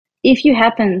if you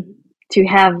happen to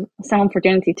have some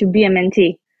opportunity to be a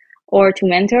mentee or to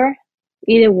mentor,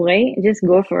 either way, just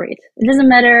go for it. It doesn't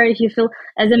matter if you feel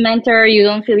as a mentor, you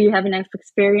don't feel you have enough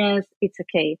experience, it's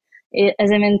okay. As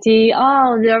a mentee,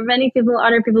 there are many people,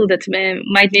 other people that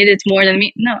might need it more than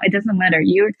me. No, it doesn't matter.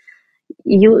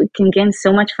 You can gain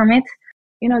so much from it.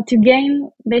 To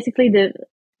gain basically the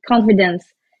confidence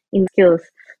in skills,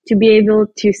 to be able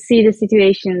to see the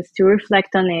situations, to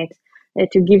reflect on it,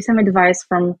 to give some advice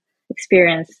from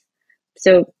experience.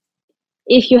 So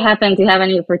if you happen to have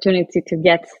any opportunity to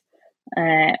get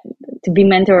to be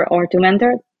mentor or to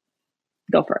mentor,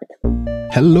 go for it.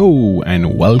 Hello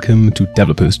and welcome to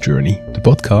Developer's Journey, the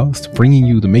podcast bringing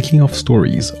you the making of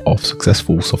stories of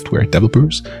successful software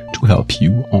developers to help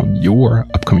you on your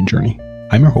upcoming journey.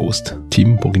 I'm your host,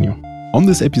 Tim Bourguignon. On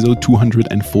this episode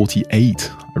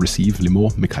 248, I receive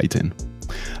Limor Mekaiten.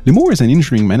 Limor is an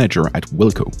engineering manager at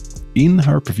Wilco. In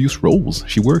her previous roles,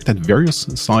 she worked at various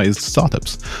sized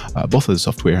startups, both as a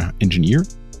software engineer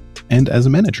and as a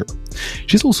manager.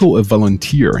 She's also a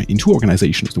volunteer in two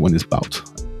organizations, the one is about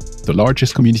the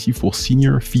largest community for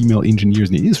senior female engineers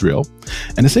in Israel,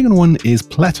 and the second one is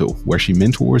Plateau, where she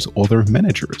mentors other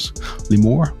managers.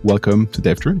 Limor, welcome to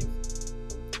Dev Journey.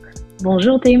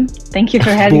 Bonjour, Tim. Thank you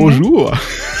for having Bonjour. me.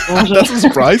 Bonjour. That's a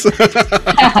surprise.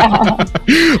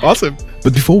 Awesome.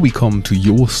 But before we come to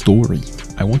your story,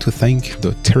 I want to thank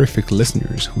the terrific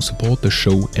listeners who support the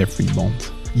show every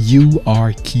month. You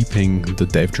are keeping the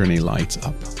Dev Journey lights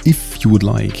up. If you would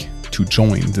like to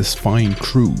join this fine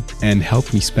crew and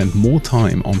help me spend more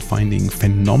time on finding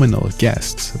phenomenal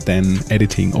guests than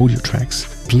editing audio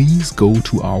tracks, please go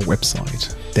to our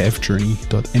website,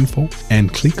 devjourney.info,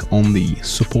 and click on the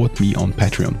Support Me on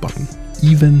Patreon button.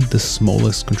 Even the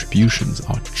smallest contributions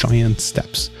are giant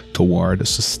steps toward a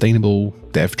sustainable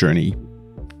Dev Journey.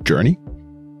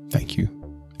 Thank you.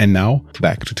 And now,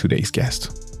 back to today's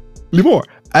guest. Limor,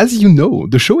 as you know,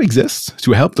 the show exists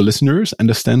to help the listeners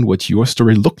understand what your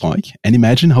story looked like and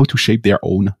imagine how to shape their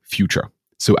own future.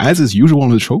 So as is usual on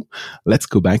the show, let's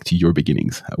go back to your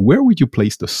beginnings. Where would you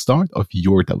place the start of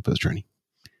your developer's journey?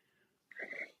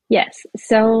 Yes,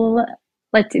 so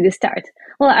let's see the start.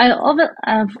 Well,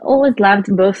 I've always loved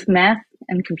both math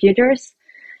and computers.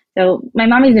 So my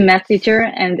mom is a math teacher,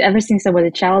 and ever since I was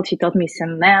a child, she taught me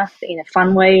some math in a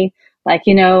fun way. Like,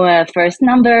 first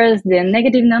numbers, then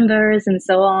negative numbers, and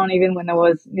so on, even when I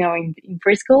was, in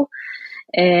preschool.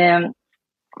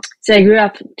 So I grew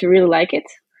up to really like it.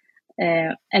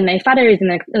 And my father is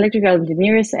an electrical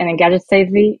engineer and a gadget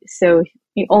savvy, so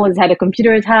he always had a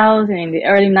computer at house. And in the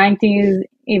early 90s,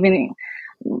 even,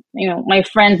 my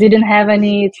friends didn't have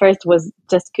any. At first, it was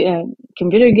just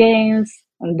computer games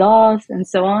and DOS and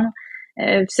so on.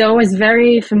 So I was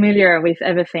very familiar with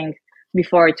everything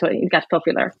before it got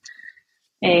popular.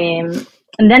 And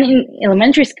then in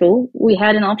elementary school, we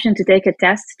had an option to take a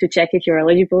test to check if you're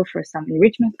eligible for some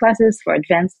enrichment classes for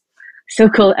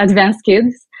so-called advanced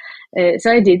kids.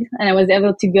 So I did, and I was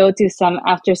able to go to some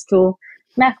after-school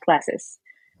math classes,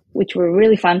 which were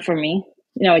really fun for me.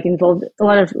 It involved a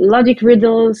lot of logic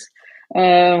riddles.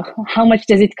 How much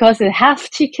does it cost a half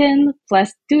chicken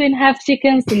plus 2.5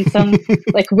 chickens and some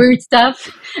like weird stuff.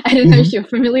 I don't know if you're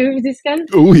familiar with this kind.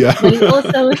 Oh yeah. But it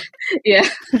also, yeah.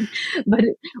 But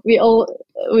we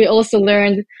also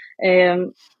learned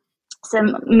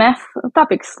some math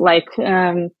topics like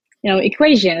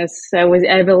equations. So I was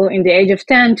able in the age of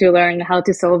 10 to learn how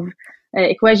to solve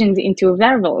equations into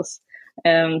variables,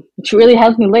 which really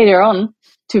helped me later on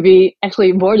to be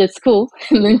actually bored at school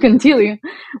and then continue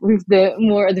with the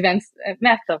more advanced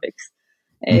math topics.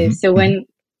 So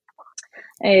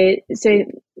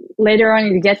later on,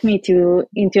 it got me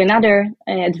into another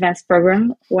advanced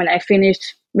program when I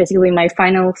finished basically my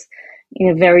finals in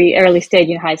a very early stage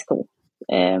in high school,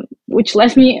 which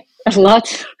left me a lot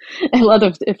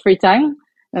of free time.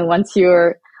 And once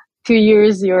you're 2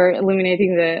 years, you're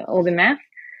eliminating all the math.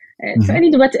 So I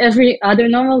did what every other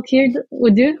normal kid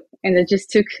would do, and I just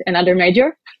took another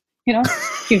major,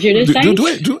 computer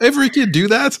science. Do every kid do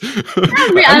that?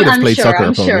 I would have played soccer.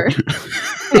 I'm sure.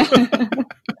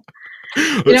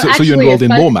 So you enrolled in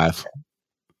more math?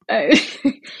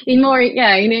 In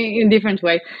a different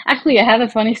way. Actually, I have a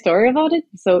funny story about it.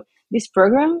 So this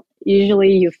program,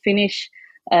 usually you finish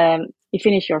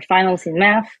your finals in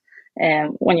math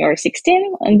when you're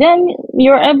 16, and then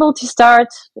you're able to start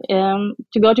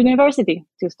to go to university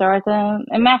to start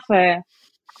a math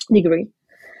degree.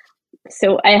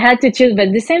 So I had to choose, but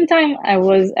at the same time,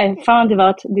 I found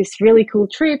about this really cool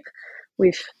trip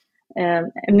with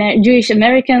Jewish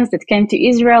Americans that came to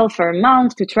Israel for a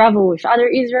month to travel with other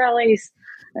Israelis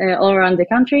all around the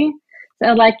country. So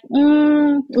I was like,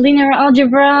 linear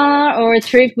algebra or a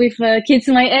trip with kids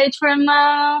my age for a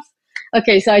month.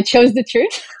 Okay, so I chose the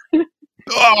trip.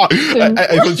 Oh,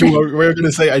 I thought you were going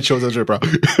to say I chose algebra.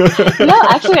 No,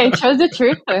 actually, I chose the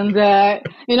trip, and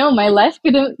my life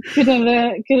could have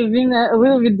been a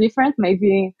little bit different,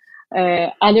 maybe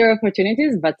other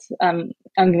opportunities. But I'm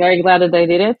very glad that I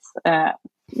did it.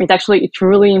 It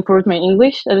really improved my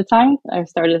English at the time. I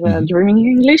started dreaming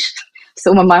English,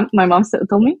 so my mom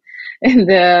told me,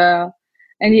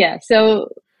 and yeah, so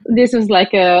this was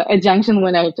like a junction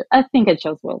when I think I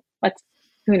chose well, but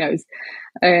who knows?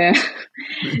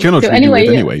 You cannot so redo it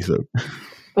anyway. So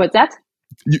what's that?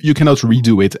 You cannot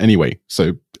redo it anyway.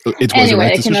 So it was the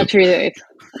right decision. I cannot redo it.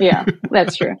 Yeah,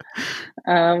 that's true.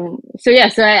 So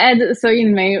so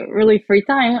in my really free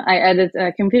time, I added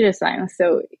computer science.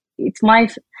 So it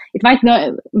might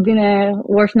not been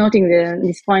worth noting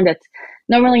this point that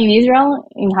normally in Israel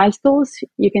in high schools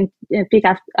you can pick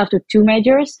up to 2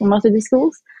 majors in most of the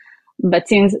schools, but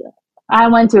since I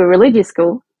went to a religious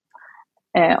school,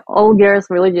 all girls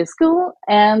religious school,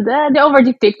 and they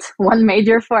already picked 1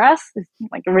 major for us,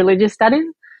 like religious studies.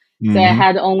 So I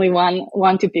had only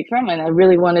one to pick from, and I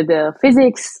really wanted the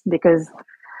physics because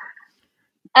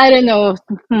I don't know.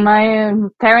 My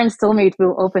parents told me it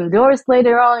will open doors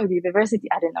later on in the university.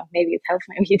 I don't know. Maybe it helped,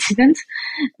 maybe it didn't.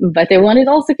 But I wanted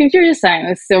also computer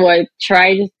science, so I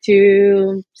tried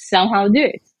to somehow do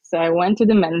it. So I went to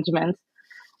the management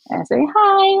and say,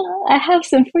 "Hi, I have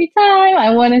some free time. I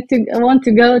want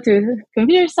to go to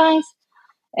computer science,"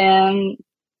 and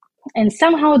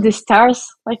somehow the stars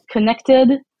like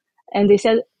connected, and they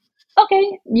said,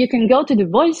 "Okay, you can go to the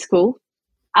boys' school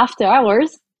after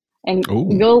hours and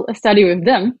go study with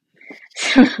them."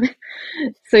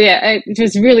 So yeah, it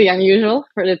was really unusual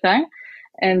for the time,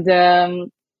 and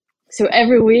so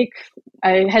every week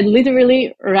I had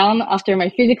literally run after my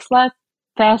physics class,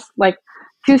 past like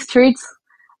 2 streets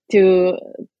to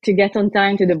get on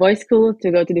time to the boys' school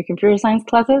to go to the computer science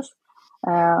classes.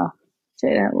 So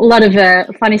a lot of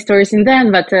funny stories in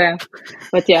them, but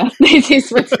yeah, this is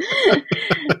what.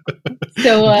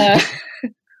 So.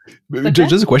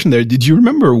 Just a question there. Did you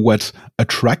remember what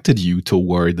attracted you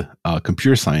toward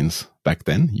computer science back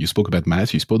then? You spoke about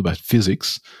math, you spoke about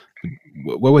physics.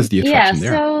 What was the attraction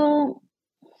there? So,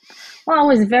 well, I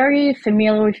was very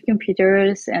familiar with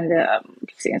computers, and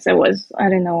since I was, I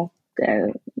don't know,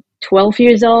 12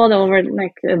 years old, over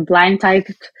like blind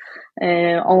typed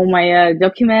all my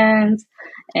documents,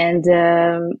 and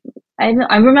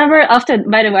I remember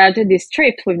by the way, I did this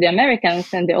trip with the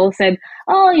Americans, and they all said,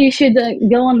 "Oh, you should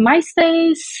go on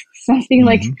MySpace, something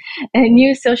like a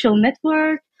new social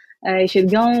network. You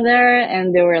should go on there."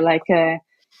 And they were like,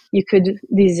 "You could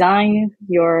design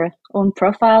your own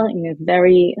profile in a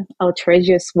very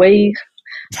outrageous way,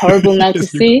 horrible now to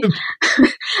see."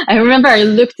 I remember I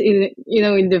looked in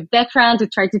the background to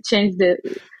try to change the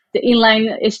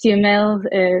inline HTML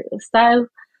style.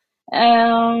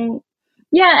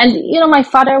 Yeah, and my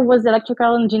father was an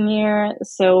electrical engineer,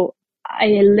 so I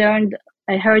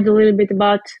heard a little bit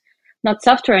about not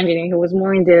software engineering. He was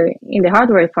more in the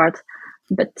hardware part,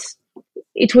 but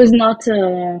it was not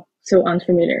so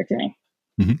unfamiliar to me.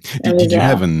 Did you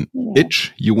have an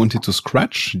itch you wanted to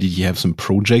scratch? Did you have some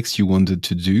projects you wanted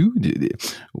to do?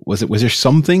 Was there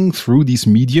something through this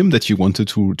medium that you wanted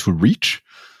to reach?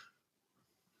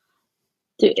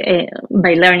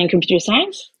 By learning computer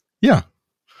science? Yeah.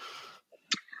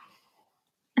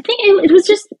 I think it was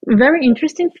just very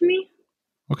interesting for me.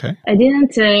 Okay. I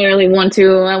didn't really want to.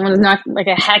 I was not like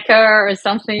a hacker or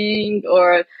something,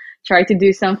 or try to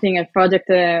do a project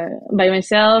by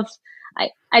myself.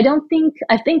 I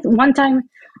think one time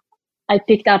I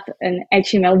picked up an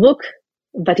HTML book,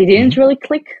 but it didn't really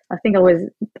click. I think I was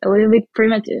a little bit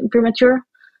premature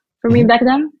for me back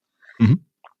then.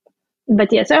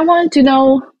 But yeah, so I wanted to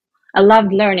know. I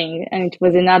loved learning, and it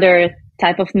was another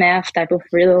type of math, type of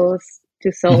riddles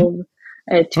to solve,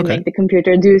 to make the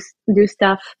computer do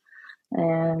stuff.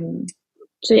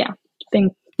 So yeah, I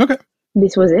think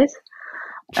this was it.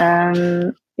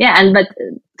 But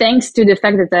thanks to the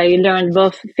fact that I learned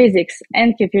both physics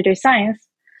and computer science,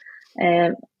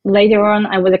 later on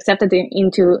I was accepted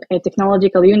into a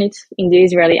technological unit in the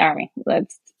Israeli army.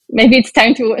 Maybe it's the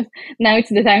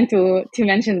time to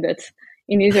mention that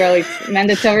in Israel it's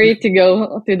mandatory to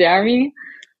go to the army.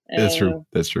 That's true.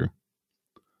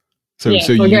 So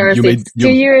for girls it's 2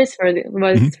 years, for it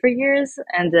was 3 years,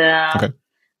 and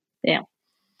yeah.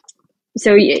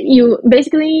 So you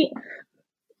basically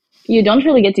you don't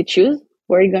really get to choose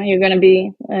where you're going to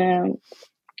be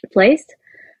placed,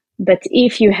 but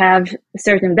if you have a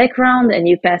certain background and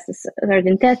you pass a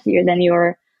certain test, then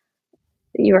you're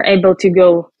you're able to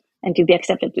go and to be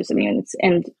accepted to some units.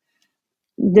 And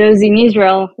those in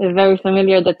Israel are very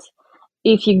familiar that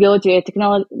if you go to a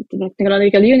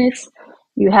technological units,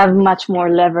 you have much more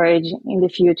leverage in the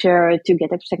future to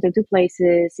get accepted to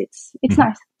places. It's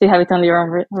nice to have it on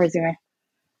your resume.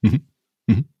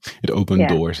 It opened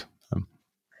doors.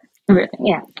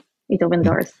 Yeah, it opened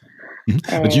doors.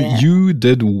 But you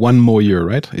did one more year,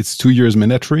 right? It's 2 years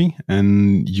mandatory,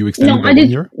 and you extended by 1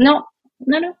 year? No.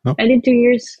 I did 2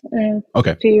 years.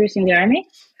 Okay. 2 years in the army.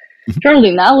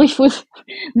 Probably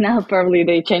now probably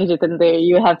they changed it and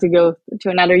you have to go to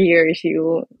another year if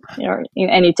you're in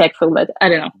any tech field, but I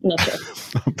don't know, I'm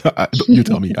not sure. You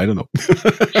tell me, I don't know.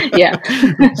 Yeah.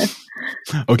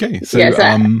 Okay, so yeah,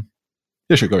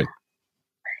 sure, go ahead.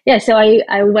 Yeah, so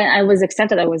I was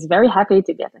accepted. I was very happy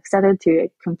to get accepted to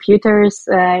a computers,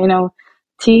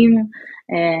 team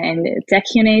and tech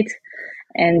unit,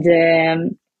 and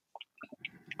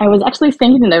I was actually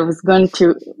thinking that I was going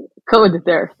to code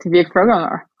there to be a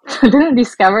programmer. Then I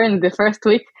discovered in the first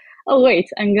week, oh wait,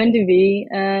 I'm going to be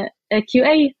a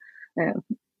QA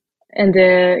and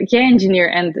a QA engineer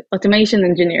and automation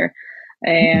engineer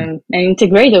and an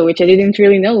integrator, which I didn't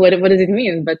really know what does it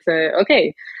mean, but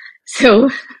okay. So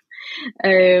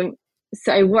I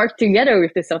worked together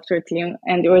with the software team,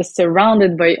 and it was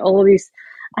surrounded by all these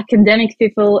academic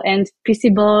people and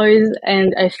PC boys,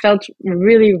 and I felt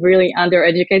really, really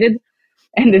undereducated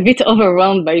and a bit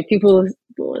overwhelmed by people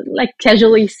like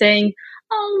casually saying,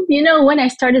 oh, when I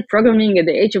started programming at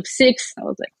the age of 6, I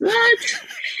was like, what?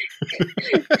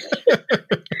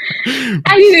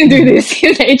 I didn't do this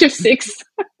at the age of 6.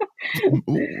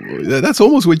 That's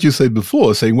almost what you said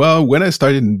before, saying, well, when I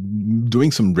started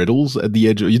doing some riddles at the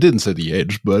edge, you didn't say the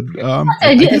edge, but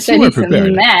I guess you were prepared.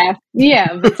 Some math.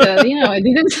 Yeah, but I didn't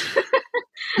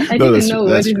know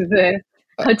what is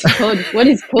how to code. What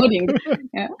is coding?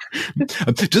 Yeah.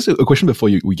 Just a question before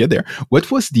we get there. What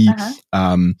was the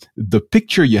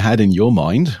picture you had in your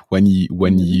mind when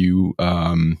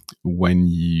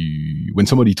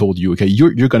somebody told you, okay,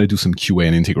 you're going to do some QA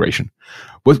and integration?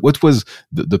 What was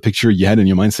the picture you had in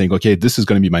your mind, saying, okay, this is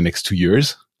going to be my next 2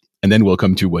 years, and then we'll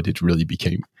come to what it really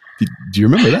became? Do you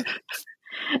remember that?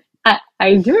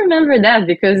 I do remember that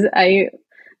because I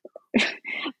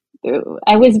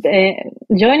was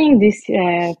joining this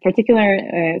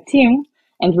particular team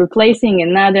and replacing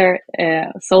another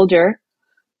soldier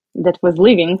that was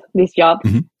leaving this job,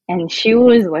 and she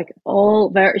was like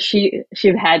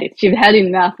she'd had it. She'd had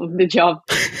enough of the job.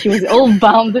 She was all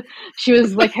bummed. She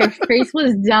was like, her face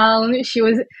was down. It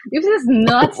was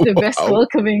not the best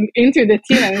welcoming into the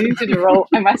team and into the role,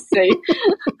 I must say.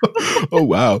 Oh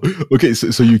wow! Okay,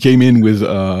 so you came in with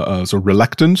so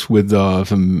reluctant, with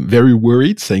some very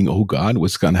worried, saying, "Oh God,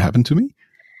 what's going to happen to me?"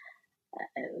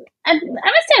 I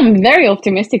must say I'm a very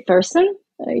optimistic person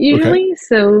usually, okay.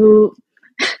 So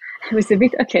it was a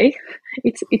bit okay.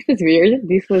 It was weird.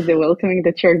 This was the welcoming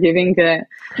that you're giving a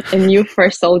new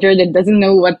first soldier that doesn't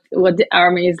know what the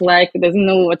army is like, doesn't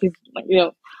know what is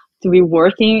to be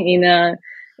working in a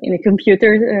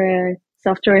computer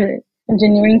software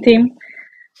engineering team.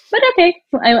 But okay,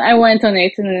 I went on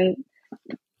it, and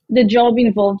the job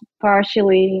involved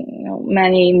partially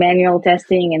many manual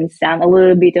testing and a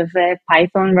little bit of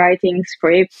Python writing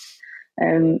scripts.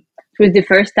 It was the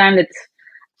first time that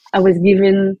I was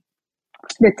given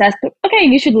the task. Okay,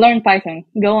 you should learn Python.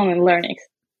 Go on and learn it.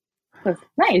 It was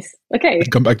nice. Okay,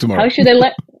 come back tomorrow. How should I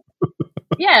learn?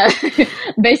 Yeah,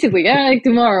 basically, like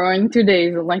tomorrow or in 2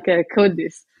 days, like code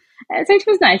this. So it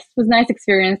was nice. It was a nice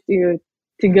experience to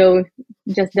go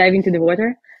just dive into the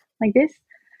water like this.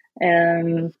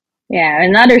 Yeah,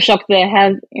 another shock that I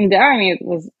had in the army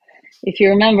was, if you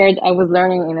remembered, I was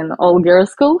learning in an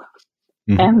all-girls school,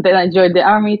 and then I joined the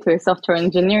army to a software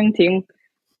engineering team,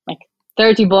 like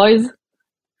 30 boys,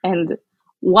 and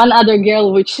one other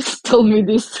girl which told me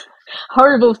this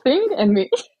horrible thing, and me.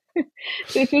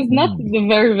 So it was not the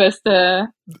very best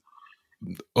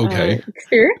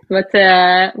experience, but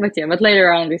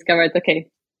later on discovered, okay,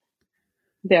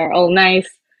 they are all nice,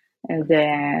 and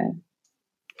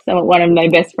so one of my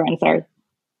best friends are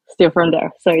still from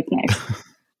there, so it's nice.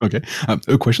 Okay,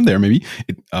 a question there maybe.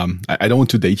 I don't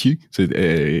want to date you, so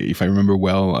if I remember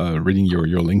well, reading your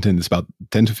LinkedIn, it's about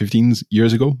 10 to 15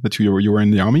 years ago that you were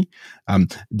in the army.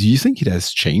 Do you think it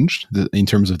has changed in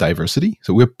terms of diversity?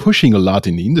 So we're pushing a lot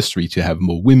in the industry to have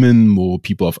more women, more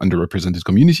people of underrepresented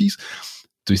communities.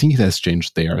 Do you think it has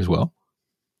changed there as well?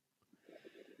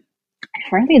 I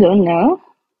frankly don't know.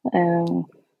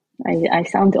 I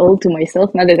sound old to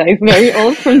myself now that I'm very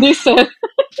old from this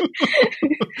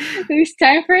this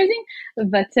time phrasing.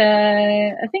 But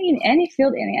I think in any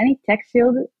field, in any tech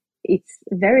field, it's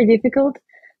very difficult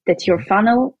that your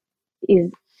funnel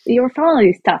is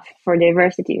tough for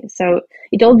diversity. So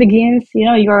it all begins,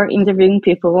 you're interviewing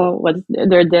people, what's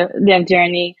their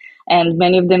journey, and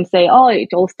many of them say, "Oh,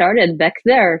 it all started back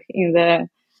there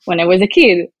when I was a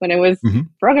kid, when I was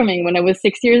programming, when I was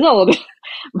 6 years old."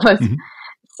 But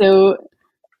so,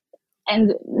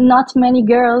 and not many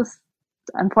girls,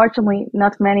 unfortunately,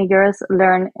 not many girls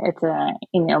learn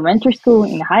in elementary school,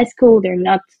 in high school.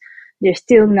 They're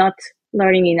still not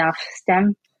learning enough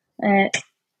STEM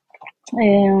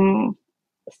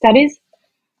studies.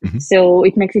 So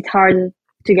it makes it hard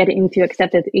to get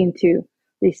accepted into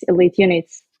these elite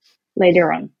units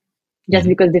later on, just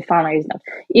because the funnel is not.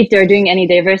 If they're doing any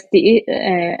diversity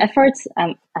efforts,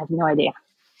 I have no idea.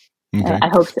 Okay. I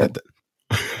hope so.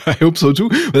 I hope so too.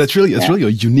 But that's really a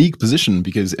unique position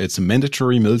because it's a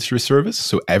mandatory military service,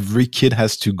 so every kid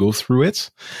has to go through it,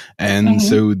 and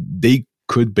so they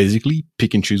could basically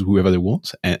pick and choose whoever they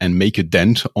want and make a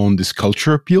dent on this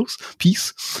culture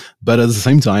piece. But at the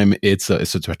same time, it's a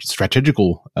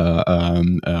strategical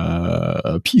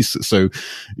piece. So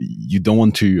you don't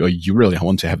want to, or you really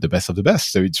want to have the best of the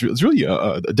best. So it's really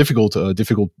a difficult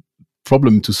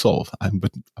problem to solve.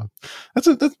 But that's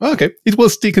okay. It will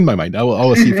stick in my mind. I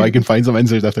will see if I can find some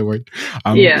answers afterward.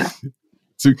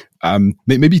 So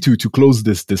maybe to close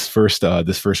this first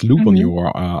loop on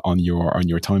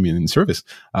your time in service,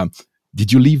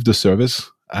 did you leave the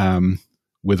service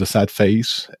with a sad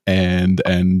face and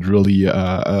really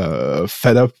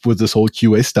fed up with this whole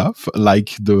QA stuff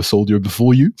like the soldier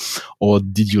before you, or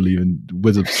did you leave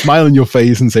with a smile on your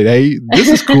face and say, "Hey, this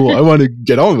is cool. I want to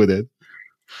get on with it"?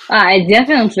 I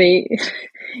definitely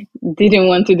didn't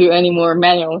want to do any more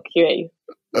manual QA.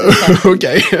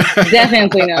 Okay.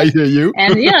 Definitely not. I hear you.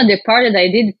 And the part that I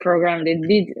did program, they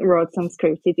did wrote some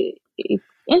scripts. It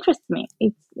interests me.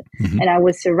 And I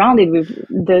was surrounded with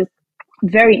the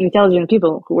very intelligent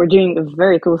people who were doing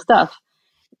very cool stuff.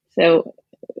 So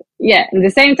at the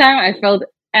same time, I felt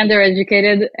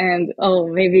undereducated, and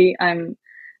maybe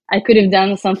I could have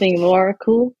done something more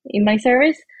cool in my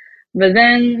service. But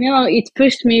then it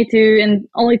pushed me to, and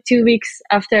only 2 weeks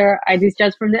after I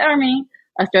discharged from the army,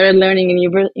 I started learning in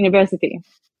university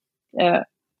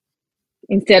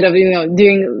instead of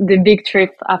doing the big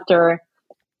trip after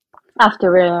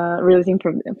releasing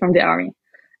from the army.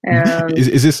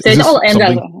 Is this it all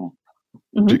ended up.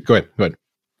 Go ahead.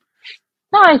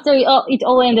 No, so it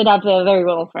all ended up very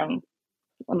well on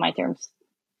my terms.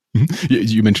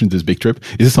 You mentioned this big trip.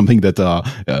 Is this something that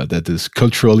is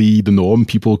culturally the norm?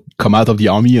 People come out of the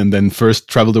army and then first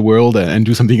travel the world and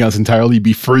do something else entirely,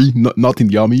 be free, not in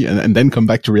the army, and then come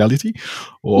back to reality?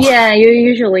 Or? Yeah,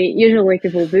 usually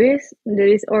people do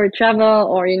this, or travel,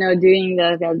 or doing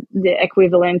the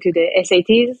equivalent to the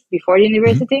SATs before the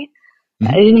university.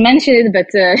 I didn't mention it, but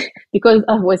because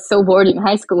I was so bored in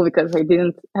high school because I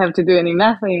didn't have to do any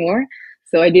math anymore,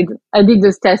 so I did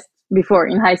those tests before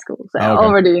in high school. So I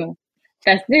already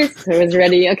passed this, so I was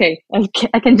ready. Okay,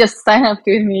 I can just sign up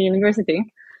to the university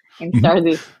and start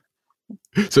this.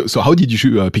 So how did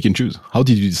you pick and choose? How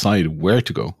did you decide where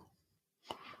to go?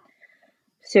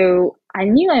 So I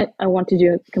knew I wanted to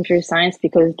do computer science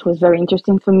because it was very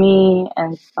interesting for me,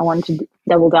 and I wanted to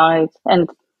double down on it. And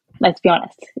let's be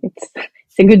honest, it's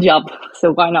a good job,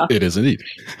 so why not? It is indeed.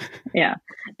 Yeah,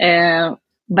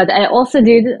 but I also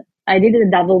did a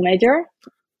double major.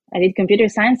 I did computer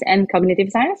science and cognitive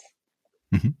science.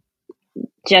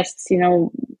 Just,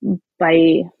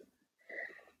 by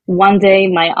one day,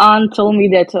 my aunt told me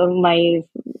that my,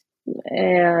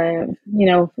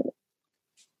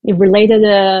 related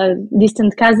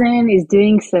distant cousin is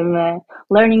doing some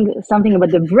learning something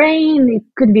about the brain. It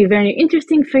could be very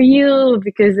interesting for you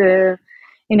because,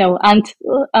 aunt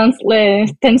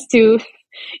tends to,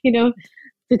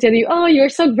 to tell you, "Oh, you're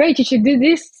so great, you should do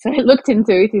this." So I looked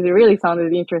into it. It really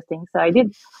sounded interesting. So I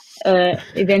did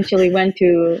eventually went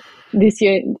to this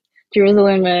year,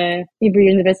 Jerusalem, Hebrew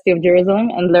University of Jerusalem,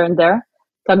 and learned there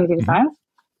cognitive science,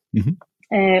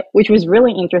 which was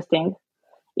really interesting.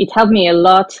 It helped me a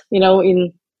lot,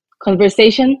 in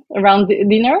conversation around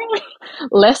dinner,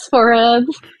 less for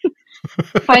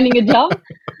finding a job.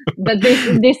 But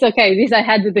this I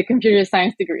had the computer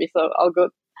science degree, so all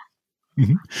good.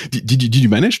 Did you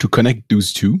manage to connect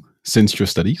those two since your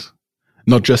studies?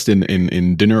 Not just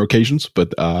in dinner occasions,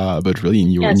 but really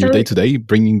in your day-to-day,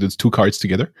 bringing those two cards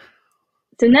together?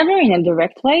 So never in a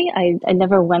direct way. I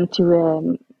never went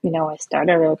to I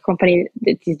started a company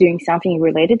that is doing something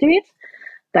related to it,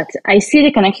 but I see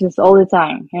the connections all the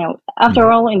time. After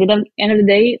all, in the end of the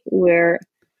day, where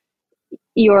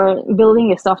you're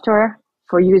building a software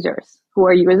for users. Who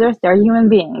are users? They're human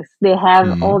beings. They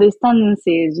have all these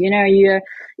tendencies.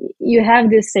 You have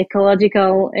this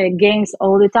psychological games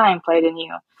all the time played in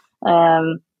you.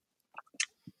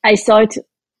 I saw it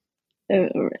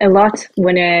a lot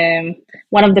when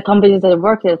one of the companies that I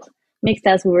worked at mixed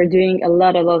us. We were doing a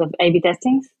lot of A/B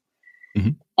testings,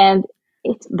 and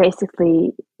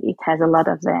it has a lot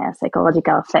of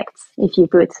psychological effects. If you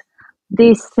put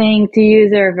this thing to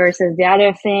user versus the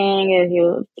other thing, if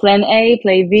you plan A,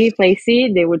 play B, play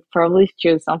C, they would probably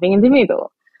choose something in the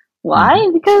middle. Why?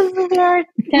 Because we are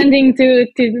tending to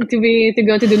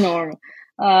go to the norm.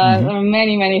 There are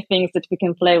many things that we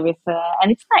can play with,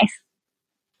 and it's nice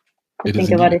to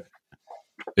think about it.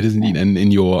 It is indeed. And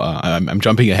in your, I'm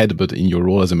jumping ahead, but in your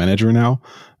role as a manager now,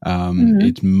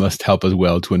 it must help as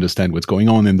well to understand what's going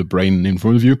on in the brain in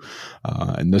front of you,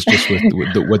 and not just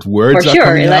what words are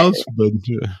coming out, but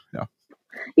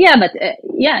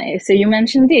So you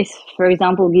mentioned this, for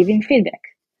example, giving feedback.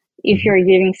 If you're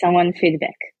giving someone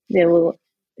feedback, they will,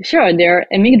 their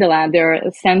amygdala, their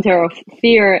center of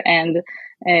fear and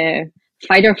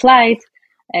fight or flight,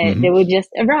 they would just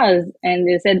arouse, and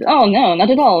they said, "Oh no,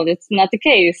 not at all. It's not the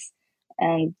case."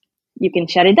 And you can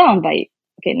shut it down by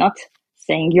not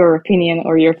saying your opinion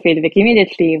or your feedback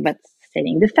immediately, but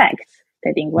stating the facts,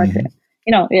 stating what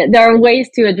there are ways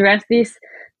to address this.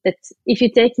 That if you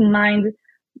take in mind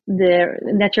the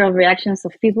natural reactions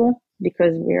of people,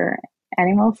 because we're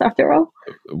animals after all,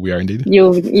 we are indeed. You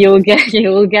will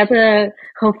get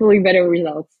hopefully better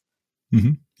results.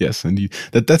 Yes, indeed.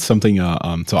 That's something.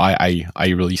 So I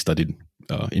really studied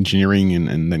engineering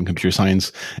and then computer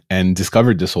science, and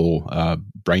discovered this whole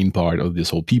brain part of this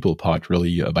whole people part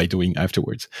really by doing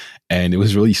afterwards. And it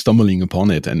was really stumbling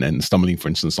upon it, and stumbling, for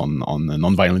instance, on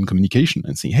nonviolent communication,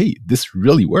 and saying, hey, this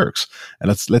really works. And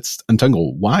let's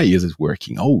untangle, why is it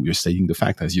working? Oh, you're stating the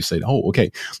fact, as you said. Oh, okay.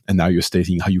 And now you're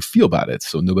stating how you feel about it.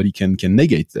 So nobody can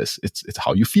negate this. It's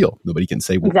how you feel. Nobody can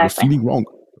say, well, you're feeling wrong.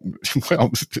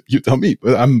 Well, you tell me,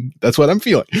 but that's what I'm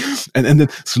feeling. And then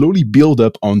slowly build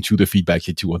up onto the feedback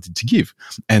that you wanted to give.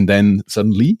 And then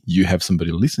suddenly you have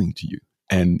somebody listening to you,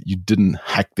 and you didn't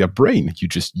hack their brain. You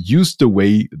just used the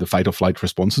way the fight or flight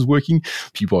response is working.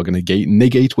 People are going to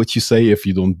negate what you say if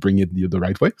you don't bring it the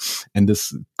right way. And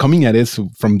this coming at it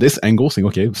from this angle, saying,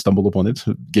 okay, stumbled upon it,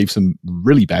 gave some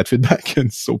really bad feedback.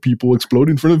 And so people explode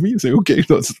in front of me and say, okay,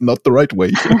 that's not the right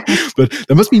way. But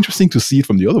that must be interesting to see it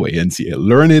from the other way and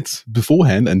learn it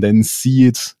beforehand, and then see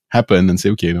it happen and say,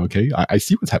 okay, I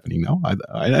see what's happening now.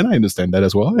 I understand that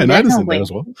as well. And I understand that as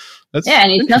well.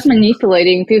 And it's not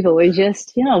manipulating people. It's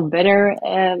just, better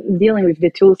dealing with the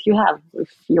tools you have, with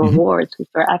your words, with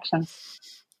your actions.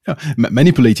 Yeah.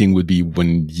 Manipulating would be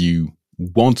when you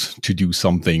want to do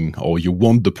something, or you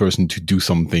want the person to do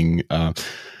something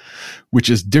which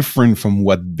is different from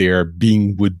what their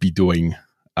being would be doing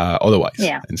otherwise.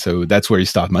 Yeah. And so that's where you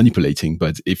start manipulating.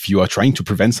 But if you are trying to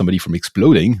prevent somebody from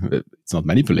exploding, it's not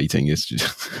manipulating. It's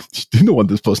just, you don't want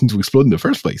this person to explode in the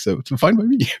first place. So it's fine by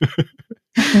me.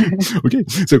 Okay.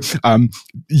 So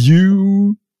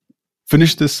you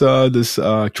finished this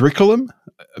curriculum,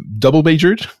 double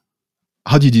majored.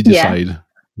 How did you decide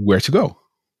where to go?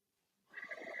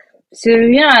 So,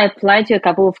 I applied to a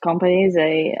couple of companies.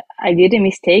 I did a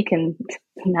mistake, and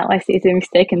now I see it's a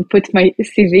mistake, and put my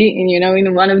CV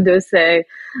in one of those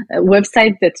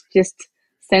websites that just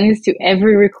sends to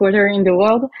every recruiter in the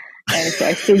world. And so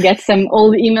I still get some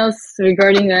old emails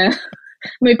regarding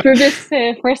my previous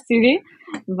first CV.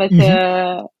 But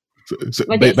by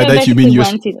that you mean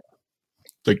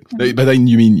by then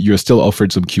you mean you're still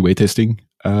offered some QA testing,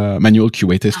 manual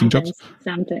QA testing jobs?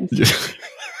 Sometimes.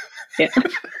 Yeah.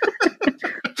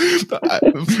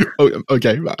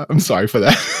 Okay, I'm sorry for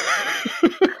that.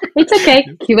 It's okay.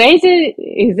 QA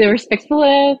is a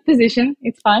respectful position.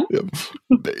 It's fine. Yeah.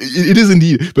 It is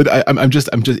indeed, but I'm just.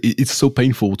 It's so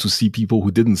painful to see people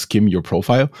who didn't skim your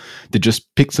profile. They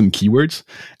just picked some keywords,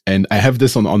 and I have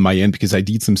this on my end because I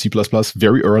did some C++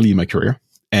 very early in my career.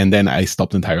 And then I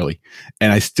stopped entirely.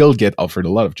 And I still get offered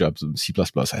a lot of jobs in C++.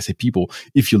 I say, people,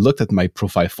 if you looked at my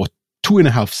profile for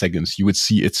 2.5 seconds, you would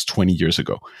see it's 20 years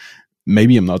ago.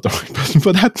 Maybe I'm not the right person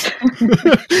for that.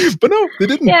 But no, they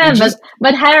didn't. Yeah,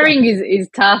 but hiring is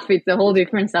tough. It's a whole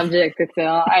different subject. It's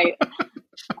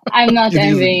I'm not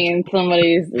envying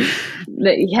somebody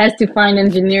that has to find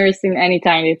engineers in any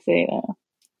time.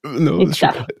 It's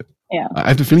tough. Yeah. I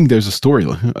have the feeling there's a story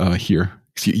here.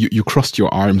 You crossed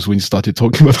your arms when you started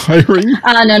talking about hiring.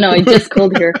 No, it just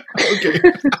cold here. Okay.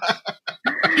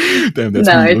 Damn, that's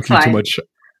me looking too much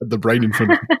at the brain in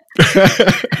front of me.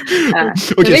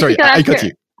 Okay, sorry, I cut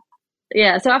you.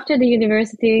 Yeah, so after the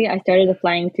university, I started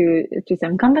applying to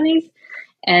some companies,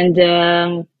 And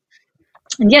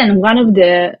again, one of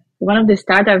the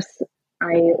startups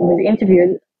I was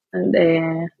interviewed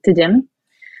to them.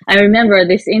 I remember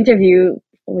this interview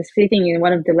was sitting in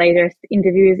one of the latest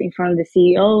interviews in front of the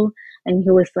CEO, and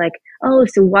he was like, "Oh,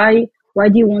 so why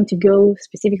do you want to go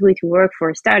specifically to work for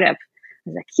a startup?" I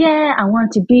was like, "Yeah, I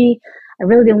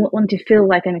really don't want to feel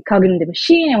like I'm a cog in the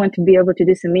machine. I want to be able to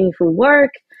do some meaningful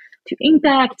work, to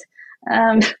impact."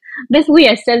 Um, Basically,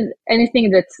 I said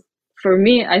anything that for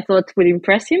me I thought would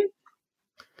impress him,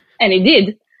 and it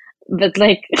did. But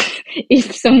like,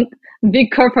 if some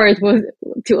big corporate was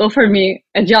to offer me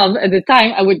a job at the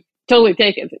time, I would totally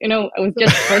take it. You know, I was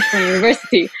just fresh from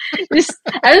university.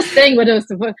 I was saying what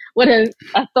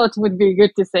I thought would be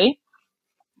good to say.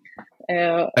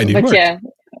 And it But worked. yeah,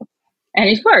 and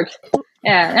it worked.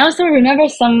 Yeah, and I also remember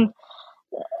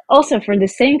also for the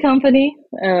same company,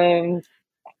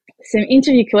 some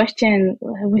interview question.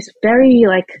 I was very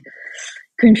like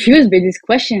confused by this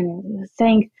question,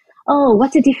 saying, "Oh,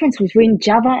 what's the difference between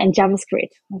Java and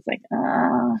JavaScript?" I was like,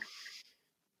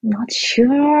 not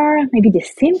sure. Maybe the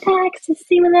syntax is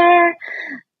similar.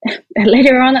 And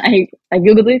later on, I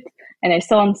googled it and I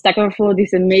saw on Stack Overflow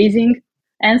this amazing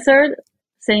answer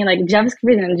saying like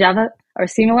JavaScript and Java are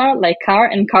similar, like car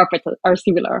and carpet are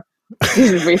similar.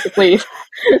 This is basically it.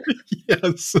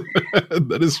 Yes,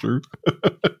 that is true.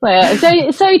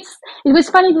 It was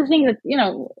funny to think that, you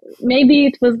know, maybe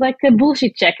it was like a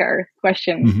bullshit checker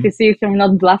question to see if I'm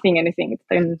not bluffing anything.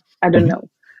 And I don't know.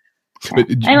 But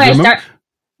Anyway, I start.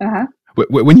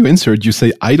 when you answered, you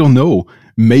say, "I don't know,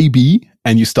 maybe,"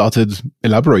 and you started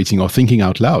elaborating or thinking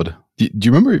out loud. Do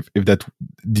you remember if that?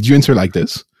 Did you answer like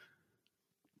this?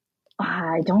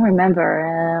 I don't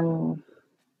remember.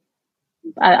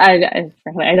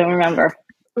 Frankly, I don't remember.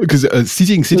 Because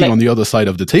sitting on the other side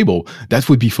of the table, that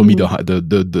would be for me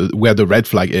the where the red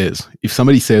flag is. If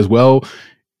somebody says, "Well,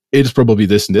 it's probably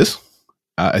this and this,"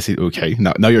 I say, "Okay,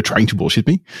 now you're trying to bullshit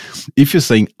me." If you're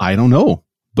saying, "I don't know,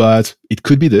 but it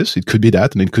could be this, it could be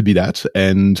that, and it could be that,"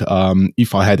 and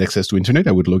if I had access to internet,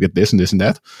 I would look at this and this and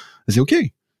that. I say,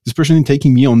 "Okay, this person is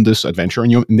taking me on this adventure,"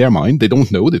 and in their mind, they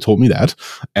don't know. They told me that,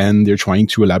 and they're trying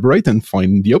to elaborate and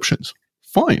find the options.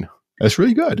 Fine. That's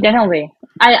really good. Definitely.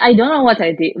 I don't know what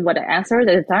I did, what I answered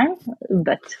at the time,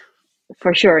 but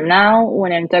for sure now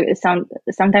when I'm talking,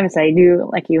 sometimes I do,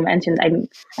 like you mentioned,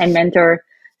 I mentor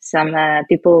some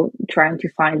people trying to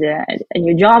find a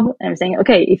new job. And I'm saying,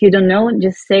 okay, if you don't know,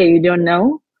 just say you don't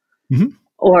know,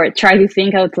 or try to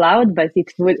think out loud. But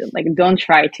it would like don't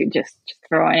try to just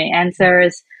throw any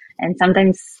answers. And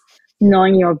sometimes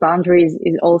knowing your boundaries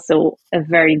is also a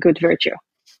very good virtue.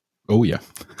 Oh yeah.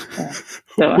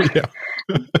 So, oh, yeah.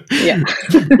 Yeah.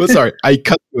 But sorry, I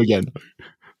cut you again.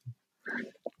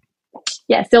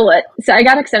 Yeah. So I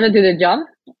got accepted to the job,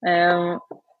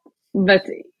 but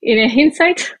in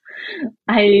hindsight,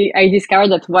 I discovered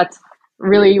that what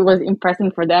really was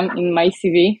impressive for them in my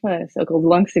CV, so-called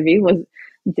long CV, was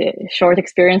the short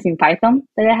experience in Python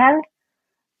that I had.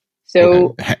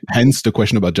 So hence the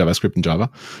question about JavaScript and Java.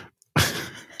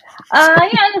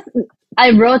 Yeah.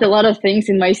 I wrote a lot of things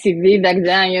in my CV back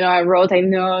then. You know, I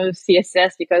know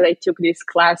CSS because I took this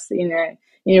class in a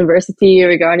university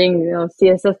regarding, you know,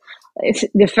 CSS.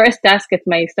 The first task at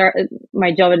my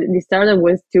job at the startup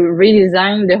was to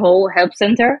redesign the whole help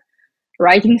center,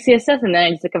 writing CSS, and then I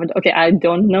just discovered, okay, I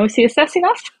don't know CSS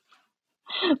enough.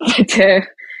 But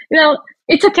you know,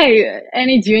 it's okay.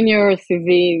 Any junior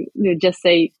CV, you just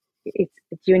say it's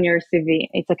a junior CV.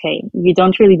 It's okay. You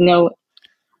don't really know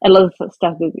a lot of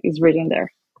stuff that is written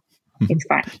there. It's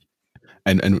fine.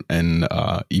 And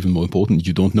even more important,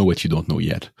 you don't know what you don't know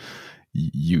yet.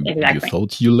 You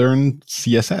thought you learned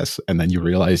CSS, and then you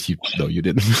realize you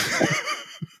didn't.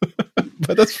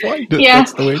 But that's fine.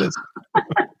 That's the way it is.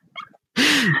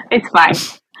 It's fine.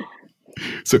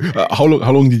 So how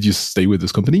long did you stay with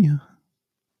this company?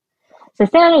 So I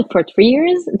stayed on it for 3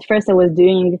 years. At first, I was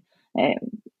doing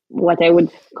what I would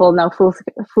call now full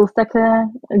stack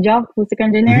job, full stack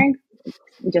engineering,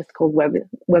 just called web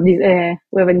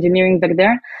engineering back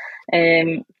there.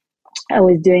 I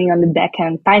was doing on the back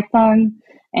end Python,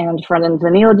 and on the front end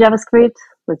vanilla JavaScript,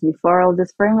 was before all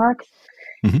these frameworks.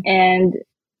 And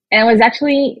I was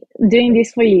actually doing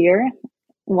this for a year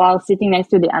while sitting next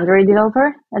to the Android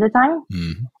developer at the time.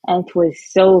 And it was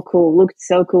so cool, looked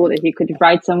so cool that he could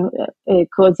write some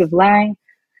codes of lines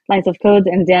of code,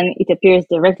 and then it appears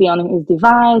directly on his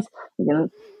device. You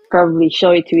can probably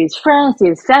show it to his friends, to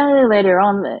his family later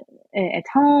on at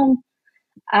home.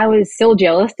 I was so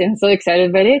jealous and so excited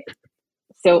about it.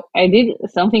 So I did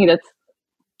something that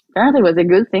apparently was a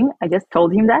good thing. I just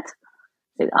told him that.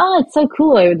 said, "Oh, it's so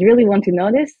cool. I would really want to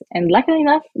know this." And luckily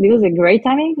enough, it was a great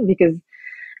timing because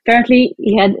apparently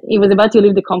he was about to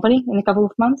leave the company in a couple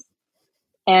of months,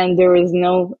 and there was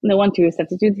no one to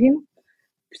substitute him.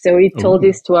 So he told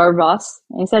this to our boss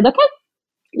and he said, "Okay,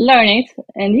 learn it,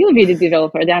 and you'll be the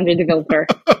developer, the Android developer."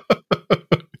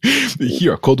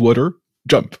 Here, cold water,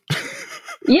 jump.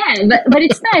 Yeah, but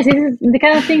it's nice. It's the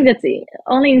kind of thing that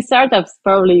only in startups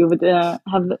probably you would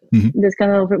have this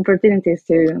kind of opportunities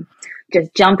to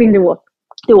just jump in the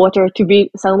water, to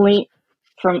be suddenly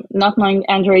from not knowing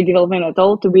Android development at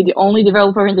all to be the only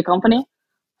developer in the company.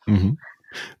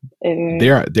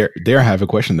 There I have a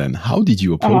question then. How did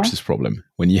you approach this problem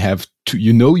when you have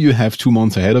you have 2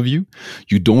 months ahead of you,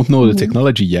 you don't know the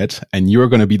technology yet, and you're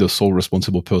going to be the sole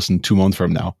responsible person 2 months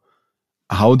from now?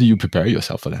 How do you prepare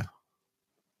yourself for that?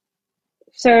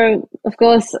 So of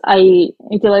course I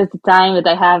utilized the time that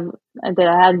I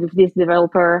had with this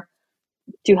developer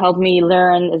to help me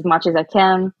learn as much as I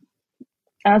can.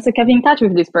 I also kept in touch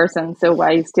with this person, so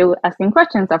I still asking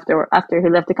questions after he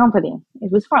left the company.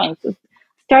 It was fine. So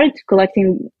started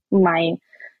collecting my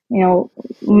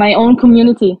own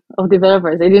community of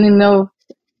developers. I didn't know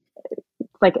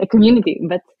like a community,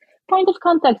 but point of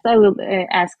contact. I will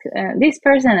ask this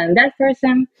person and that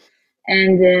person,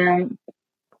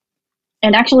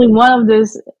 and actually one of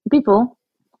those people,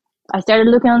 I started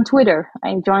looking on Twitter.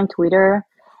 I joined Twitter,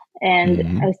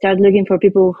 and I started looking for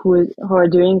people who are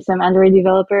doing some Android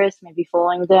developers, maybe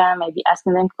following them, maybe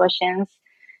asking them questions.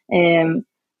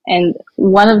 And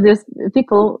one of those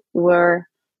people was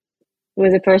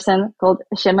a person called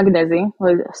Shem Magdezi.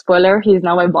 Well, spoiler, he's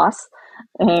now my boss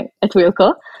at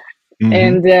Wilco.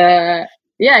 And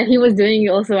he was doing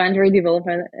also Android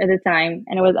development at the time,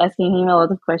 and I was asking him a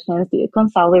lot of questions to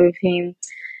consult with him.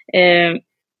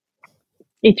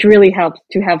 It really helped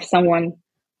to have someone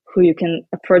who you can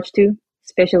approach to,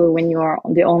 especially when you are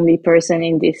the only person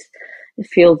in this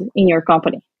field in your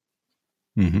company.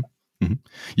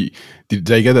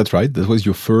 Did I get that right? That was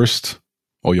your first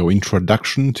or your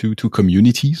introduction to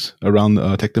communities around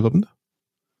tech development?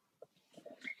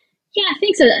 Yeah, I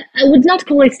think so. I would not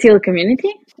call it still a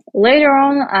community. Later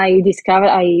on, I discovered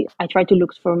I tried to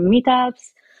look for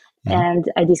meetups, and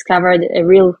I discovered a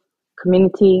real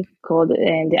community called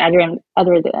the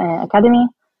Android Academy,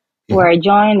 where I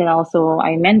joined, and also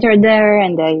I mentored there,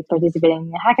 and I participated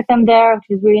in a hackathon there, which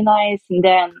was really nice. And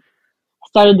then I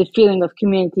started the feeling of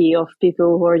community of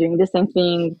people who are doing the same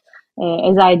thing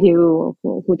as I do,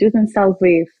 who do themselves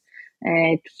with.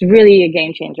 It's really a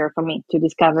game changer for me to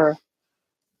discover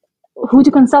who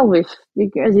to consult with,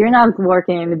 because you're not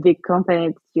working in a big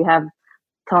company. You have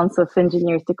tons of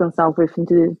engineers to consult with and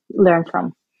to learn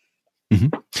from.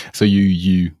 So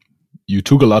you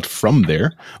took a lot from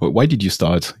there. Why did you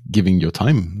start giving your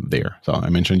time there? So I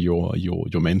mentioned your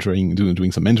mentoring,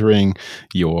 doing some mentoring.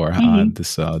 Your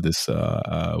this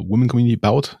women community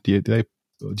bout. Do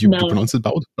you pronounce it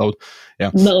bout? Bout,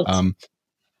 yeah.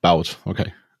 Bout.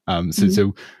 Okay.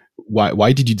 So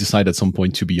why did you decide at some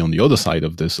point to be on the other side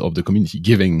of the community,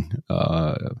 giving?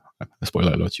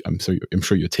 Spoiler alert! I'm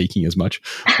sure you're taking as much,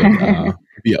 but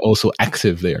be also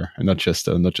active there and not just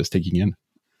taking in.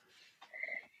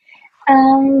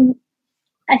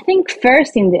 I think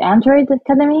first in the Android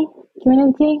Academy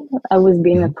community, I was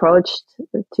being approached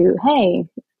to, hey,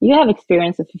 you have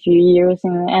experience of a few years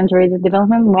in Android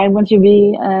development. Why won't you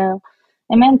be a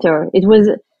mentor? It was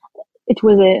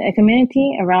a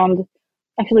community around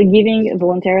actually giving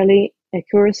voluntarily a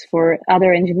course for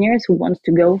other engineers who want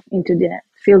to go into the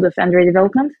field of Android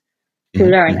development to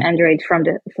learn Android from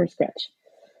scratch.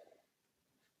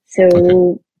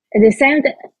 So at the same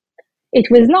time, it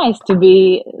was nice to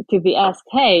be asked,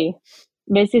 hey,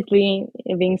 basically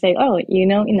being said, oh, you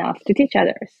know enough to teach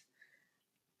others.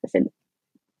 I said,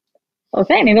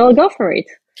 okay, maybe I'll go for it.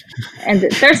 And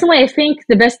personally, I think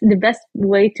the best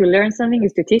way to learn something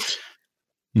is to teach.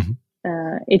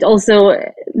 It's also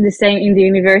the same in the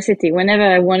university. Whenever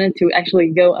I wanted to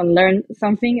actually go and learn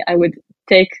something, I would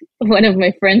take one of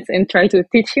my friends and try to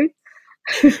teach him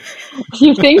a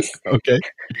few things. Okay.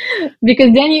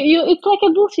 Because then you it's like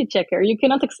a bullshit checker. You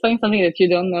cannot explain something that you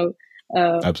don't know.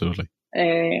 Absolutely.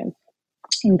 In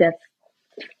depth.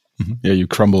 Yeah, you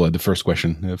crumble at the first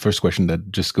question. The first question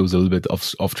that just goes a little bit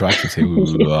off track and say,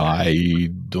 I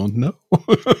don't know.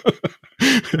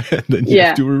 And then you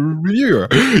have to review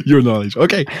your knowledge.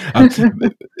 Okay.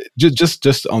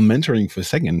 Just on mentoring for a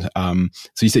second.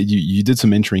 So you said you did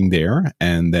some mentoring there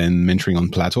and then mentoring on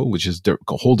Plateau, which is a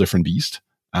whole different beast.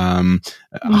 How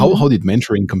did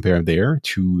mentoring compare there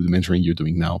to the mentoring you're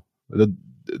doing now?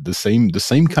 The same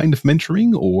kind of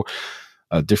mentoring, or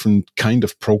different kind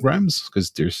of programs?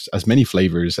 Because there's as many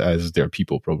flavors as there are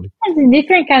people, probably. It's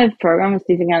different kind of programs,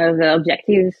 different kind of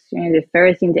objectives. The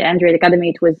first in the Android Academy,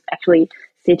 it was actually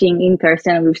sitting in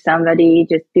person with somebody,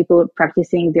 just people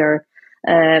practicing their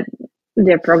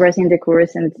progress in the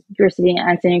course, and you're sitting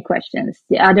answering questions.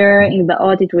 The other in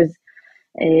Baot, it was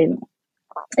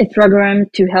a program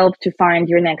to help to find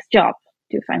your next job,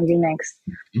 to find your next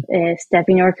step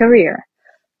in your career.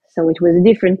 So it was a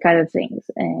different kind of things,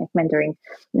 mentoring.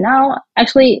 Now,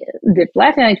 actually, the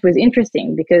Platinum, it was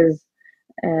interesting because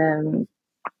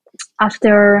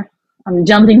after I'm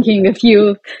jumping in a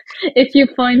few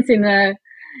points in my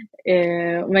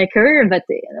career, but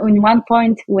in one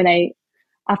point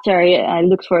after I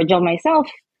looked for a job myself,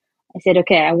 I said,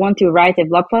 okay, I want to write a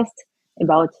blog post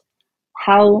about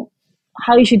how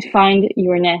you should find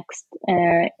your next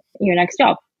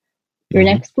job, your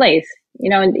next place.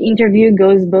 The interview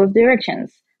goes both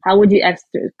directions. How would you ask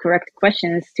the correct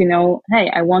questions to know,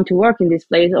 hey, I want to work in this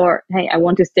place, or hey, I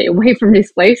want to stay away from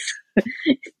this place?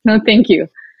 No, thank you.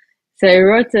 So I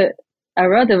wrote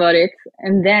about it,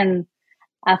 and then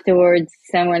afterwards,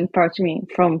 someone approached me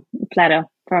from Plato,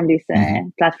 from this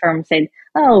platform, said,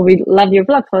 "Oh, we love your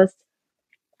blog post.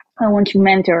 I want to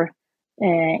mentor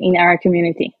in our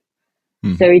community."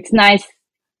 So it's nice.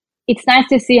 It's nice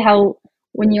to see how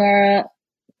when you're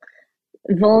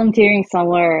volunteering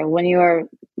somewhere, when you're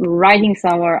writing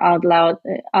somewhere out loud,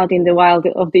 out in the wild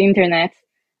of the internet,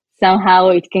 somehow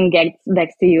it can get back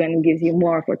to you and gives you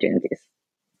more opportunities.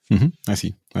 I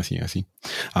see.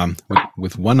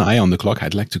 With one eye on the clock,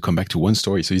 I'd like to come back to one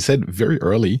story. So you said very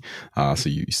early, so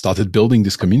you started building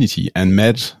this community and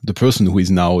met the person who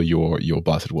is now your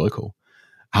boss at Wilco.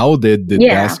 How did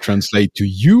that translate to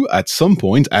you at some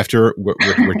point after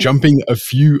we're jumping a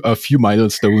few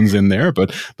milestones in there,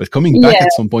 but coming back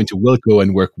at some point to Wilco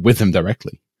and work with him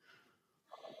directly?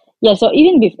 Yeah, so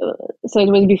even so it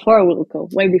was before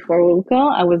Wilco, way before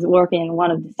Wilco. I was working in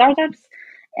one of the startups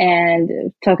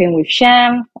and talking with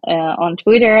Sham on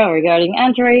Twitter regarding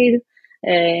Android,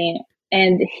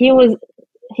 and he was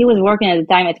working at the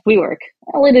time at WeWork,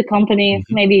 a little company.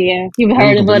 Maybe you've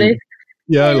heard about it.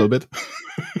 Yeah, a little bit.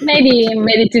 Maybe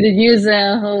made it to the news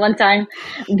one time,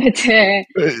 but so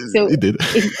it did.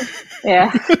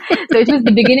 So it was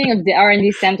the beginning of the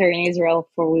R&D center in Israel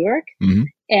for WeWork,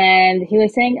 and he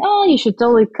was saying, "Oh, you should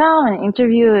totally come and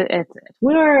interview at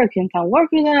WeWork and come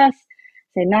work with us." I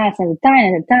said, "No, it's not the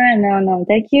time. No,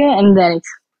 thank you." And then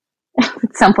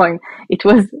at some point, it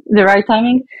was the right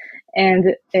timing,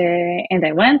 and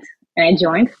I went and I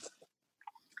joined,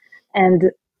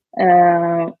 and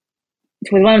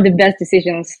it was one of the best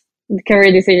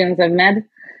career decisions I've made.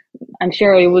 I'm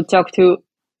sure you would talk to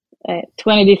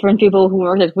 20 different people who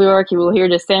worked at WeWork. You will hear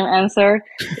the same answer.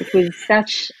 It was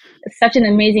such an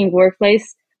amazing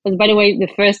workplace. It was, by the way, the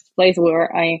first place where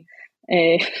I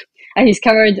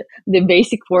discovered the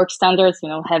basic work standards,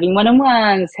 having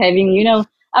one-on-ones, having,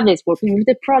 updates, working with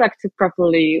the product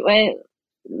properly.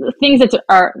 Things that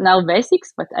are now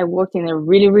basics, but I worked in a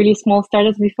really, really small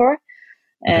startup before.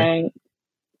 Okay.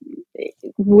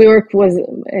 WeWork was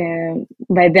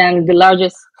by then the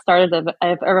largest startup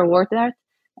I've ever worked at,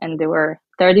 and there were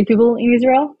 30 people in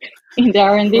Israel in the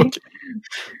R&D. Okay.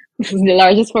 This is the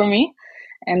largest for me,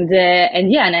 and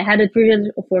I had the privilege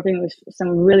of working with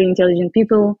some really intelligent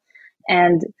people,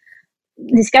 and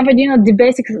discovered the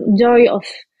basic joy of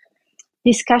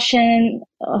discussion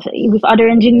with other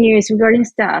engineers regarding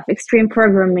stuff, extreme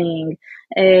programming,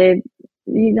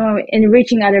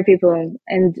 enriching other people.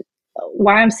 And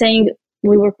why I'm saying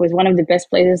WeWork was one of the best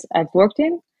places I've worked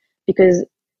in, because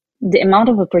the amount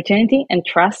of opportunity and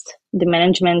trust the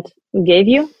management gave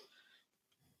you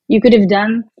could have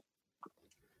done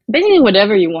basically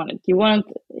whatever you wanted.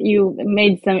 You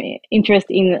made some interest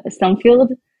in some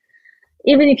field,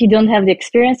 even if you don't have the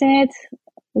experience in it,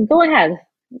 go ahead,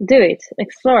 do it,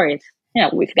 explore it.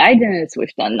 With guidance,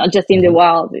 with not just in the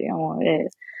wild.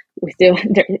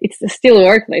 It's still a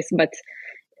workplace, but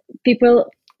people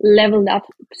leveled up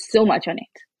so much on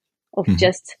it, of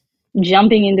just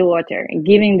jumping in the water,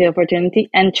 giving the opportunity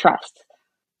and trust,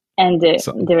 and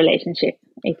the relationship.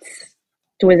 It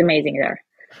was amazing there.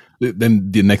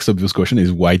 Then the next obvious question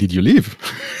is, why did you leave?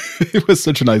 It was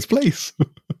such a nice place.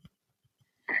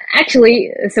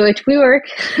 Actually, so at WeWork,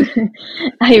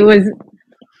 I was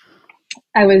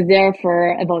there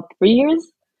for about 3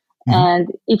 years, and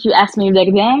if you asked me back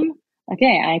then,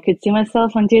 okay, I could see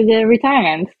myself until the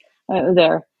retirement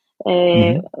there.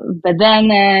 But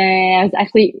then I was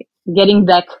actually getting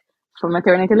back from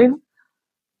maternity leave,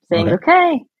 saying,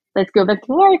 okay, let's go back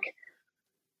to work.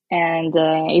 And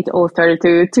it all started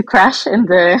to crash, and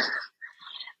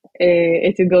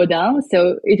to go down.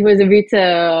 So it was a bit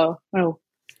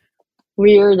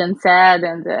weird and sad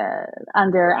and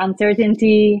under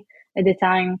uncertainty at the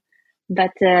time.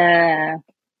 But yeah,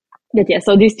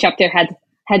 so this chapter had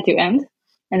to end,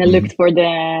 and I looked for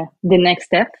the next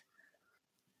step.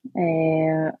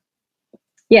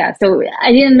 Yeah, so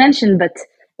I didn't mention, but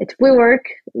at WeWork,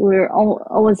 we're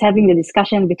always having the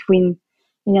discussion between,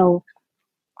 the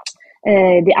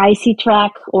IC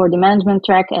track or the management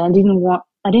track, and I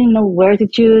didn't know where to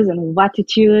choose and what to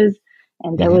choose,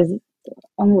 and I was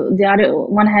on the other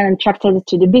one hand attracted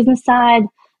to the business side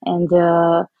and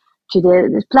to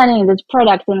the planning, the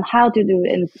product, and how to do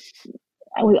it. And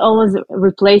I was always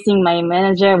replacing my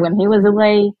manager when he was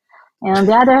away. And on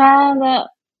the other hand,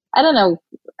 I don't know.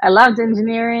 I loved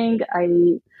engineering.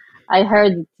 I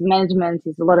heard management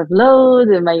is a lot of load.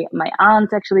 My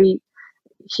aunt actually,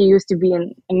 she used to be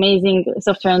an amazing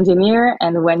software engineer,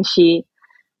 and when she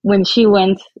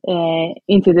went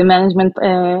into the management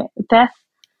path,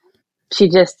 she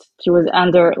was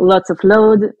under lots of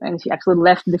load, and she actually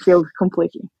left the field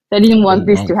completely. So I didn't want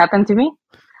this to happen to me.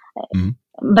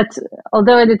 But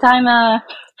although at the time, I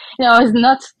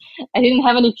didn't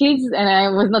have any kids, and I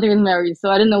was not even married,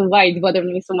 so I don't know why it bothered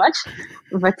me so much.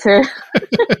 But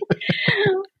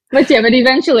but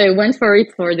eventually I went for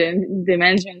it for the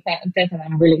management path, and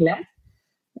I'm really glad.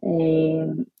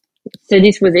 So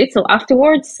this was it. So after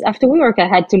WeWork, I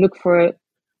had to look for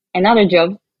another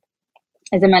job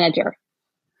as a manager,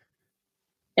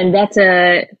 and that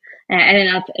I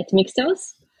ended up at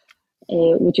Mixtos,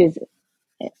 which is,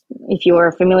 if you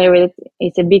are familiar with it,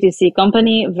 it's a B2C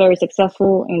company, very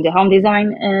successful in the home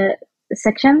design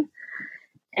section.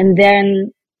 And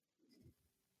then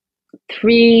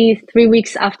three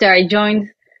weeks after I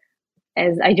joined,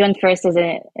 I joined first as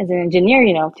an engineer,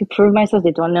 to prove myself.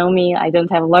 They don't know me. I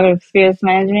don't have a lot of experience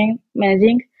managing.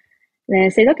 Then I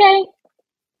said, okay,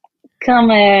 come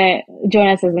join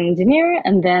us as an engineer.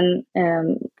 And then,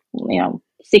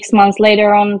 6 months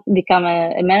later on, become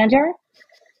a manager.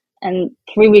 And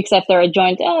 3 weeks after I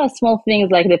joined, small things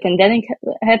like the pandemic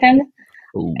happened.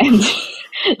 Ooh. And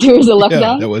there was a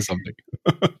lockdown. Yeah, that was something.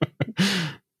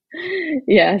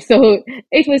 Yeah, so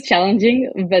it was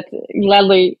challenging, but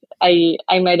gladly I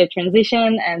made a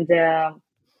transition, and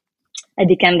I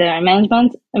became the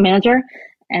manager,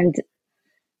 and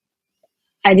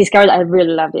I discovered I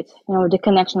really loved it. The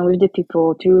connection with the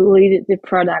people, to lead the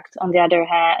product on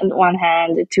one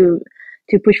hand, to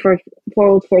push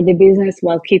forward for the business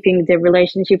while keeping the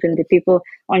relationship and the people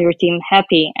on your team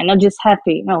happy, and not just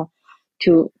happy,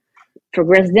 to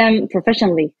progress them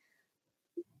professionally.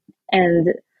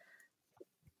 And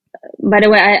by the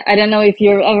way, I don't know if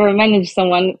you've ever managed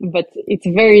someone, but it's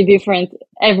very different.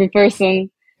 Every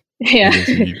person, yeah.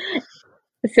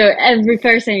 So every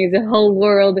person is a whole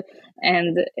world,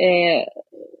 and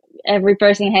every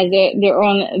person has their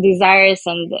own desires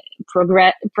and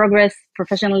progress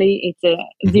professionally.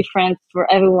 It's different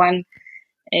for everyone.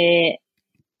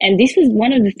 And this was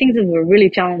one of the things that were really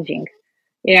challenging,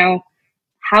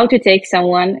 how to take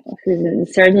someone who's at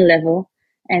a certain level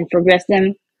and progress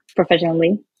them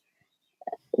professionally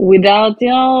without,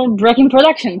 breaking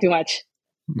production too much.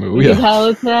 Oh, yeah.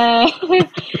 Without,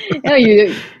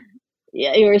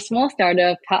 you're a small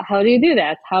startup. How do you do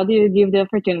that? How do you give the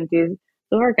opportunities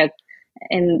to work at?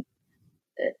 And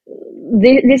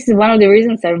this is one of the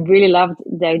reasons I really loved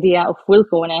the idea of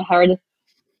Wilco. When I heard,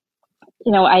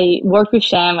 I worked with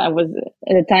Sham. I was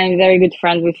at the time very good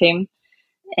friend with him,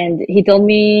 and he told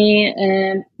me,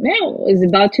 he's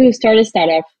about to start a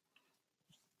startup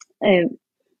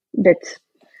that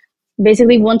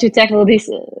basically want to tackle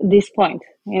this point.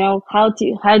 How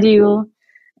do you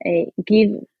give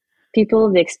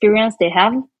people the experience they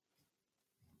have,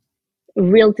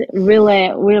 real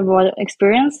world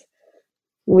experience,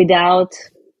 without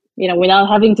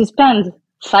having to spend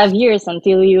 5 years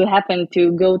until you happen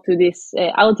to go to this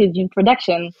outage in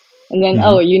production, and then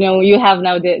you have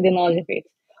now the knowledge of it.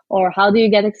 Or how do you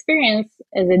get experience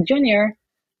as a junior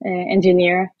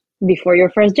engineer before your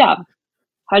first job?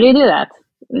 How do you do that?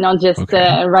 Not just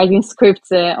writing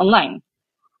scripts online.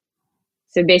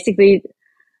 So basically,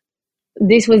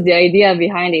 this was the idea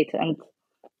behind it, and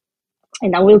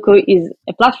Wilco is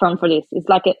a platform for this. It's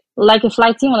like a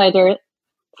flight simulator,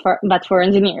 but for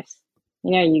engineers.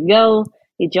 You go,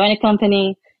 you join a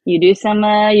company, you do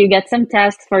you get some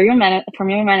tasks from your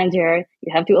manager.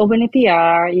 You have to open a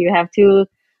PR. You have to,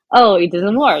 it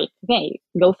doesn't work. Okay,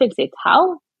 go fix it.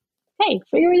 How? Hey,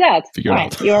 figure it out.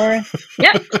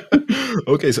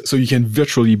 Okay, so you can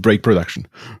virtually break production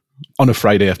on a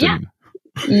Friday afternoon.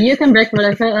 You can break for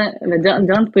that, but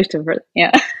don't push too far.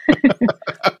 Yeah.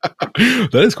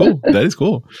 That is cool. That is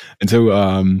cool. And so,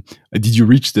 did you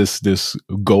reach this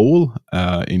goal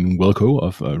in Wilco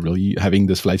of really having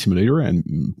this flight simulator and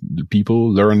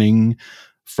people learning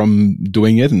from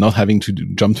doing it and not having to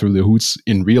jump through the hoops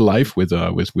in real life with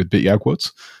big air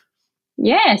quotes?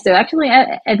 Yeah. So actually,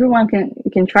 everyone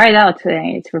can try it out.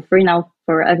 It's for free now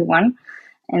for everyone,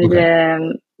 and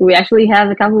okay. We actually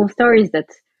have a couple of stories that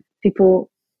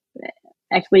people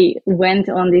actually went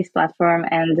on this platform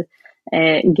and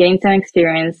gained some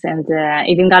experience and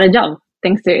even got a job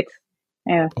thanks to it.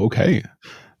 Yeah. Okay.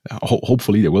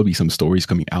 Hopefully there will be some stories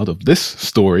coming out of this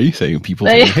story saying people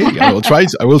saying, hey, I will try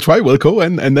Wilco,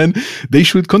 and then they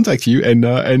should contact you and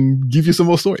give you some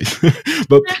more stories.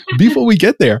 But before we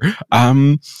get there,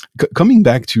 coming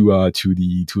back to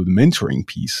the mentoring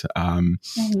piece,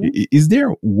 is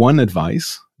there one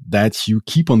advice that you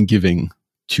keep on giving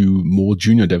to more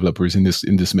junior developers in this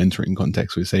mentoring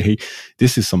context, where you say, hey,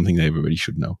 this is something that everybody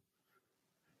should know?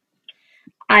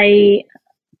 I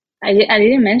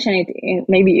didn't mention it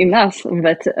maybe enough,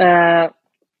 but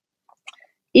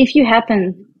if you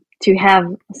happen to have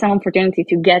some opportunity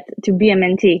to be a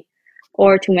mentee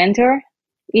or to mentor,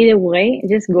 either way,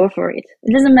 just go for it.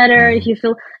 It doesn't matter if you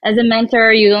feel as a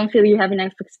mentor, you don't feel you have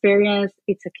enough experience,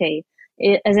 it's okay.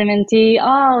 As a mentee,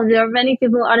 there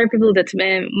are other people that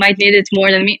might need it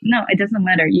more than me. No, it doesn't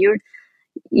matter. You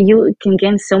can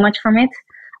gain so much from it.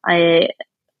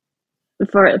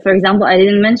 For example, I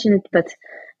didn't mention it, but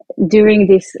during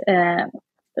this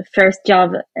first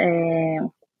job as a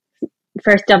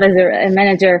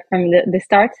manager from the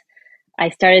start, I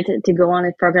started to go on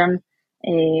a program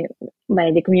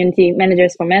by the Community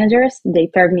Managers for Managers. They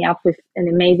paired me up with an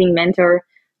amazing mentor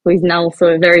who is now also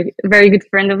a very, very good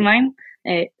friend of mine,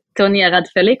 Tony Arad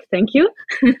Felik. Thank you.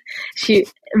 She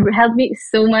helped me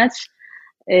so much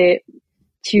to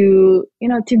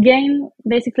gain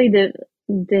basically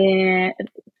the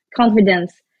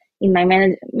confidence in my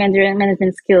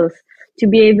management skills, to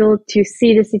be able to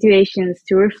see the situations,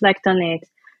 to reflect on it,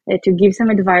 to give some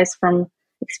advice from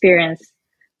experience.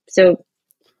 So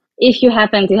if you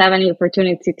happen to have any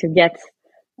opportunity to get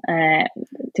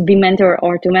to be mentor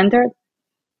or to mentor,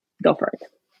 go for it.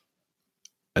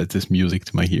 It's just music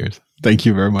to my ears. Thank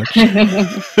you very much.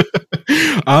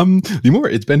 Limor,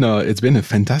 it's been a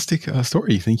fantastic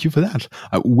story. Thank you for that.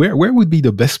 Where would be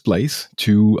the best place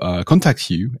to contact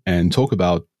you and talk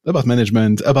about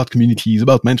management, about communities,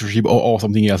 about mentorship, or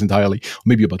something else entirely, or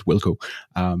maybe about Wilco?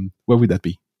 Where would that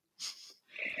be?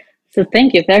 So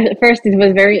thank you. First, it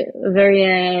was very,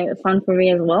 very fun for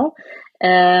me as well.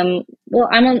 Well,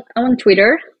 I'm on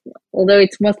Twitter, although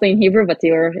it's mostly in Hebrew, but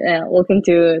you're welcome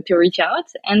to reach out,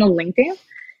 and on LinkedIn.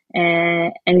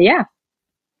 And yeah.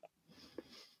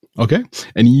 Okay.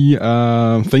 Any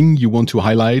thing you want to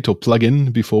highlight or plug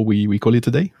in before we call it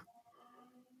a day?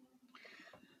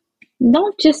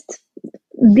 No, just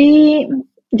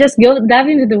go dive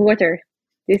into the water.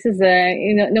 This is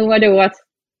no matter what.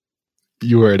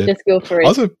 You heard it. Just go for it.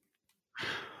 Awesome.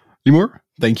 Limor,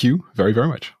 thank you very, very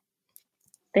much.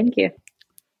 Thank you.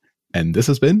 And this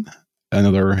has been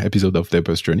another episode of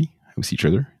Developer's Journey. We'll see each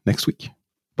other next week.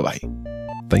 Bye-bye.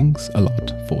 Thanks a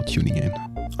lot for tuning in.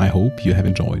 I hope you have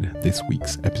enjoyed this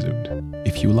week's episode.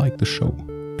 If you like the show,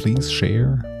 please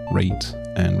share, rate,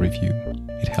 and review.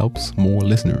 It helps more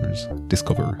listeners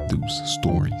discover those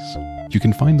stories. You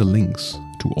can find the links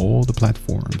to all the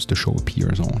platforms the show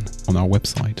appears on our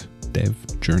website,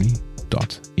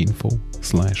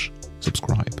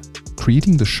 devjourney.info/subscribe.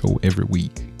 Creating the show every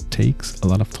week takes a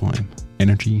lot of time,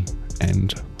 energy,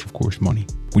 and of course money.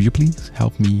 Would you please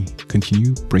help me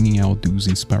continue bringing out those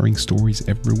inspiring stories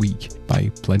every week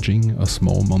by pledging a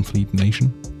small monthly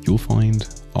donation? You'll find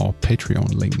our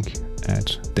Patreon link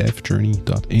at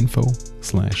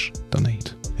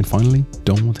devjourney.info/donate. And finally,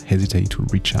 don't hesitate to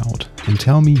reach out and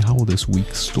tell me how this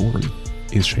week's story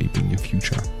is shaping your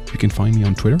future. You can find me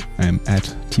on Twitter. I'm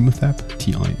at Timothep,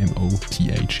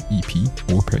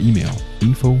 TIMOTHEP, or per email,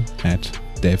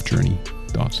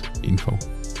 info@devjourney.info.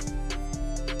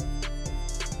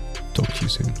 Talk to you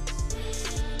soon.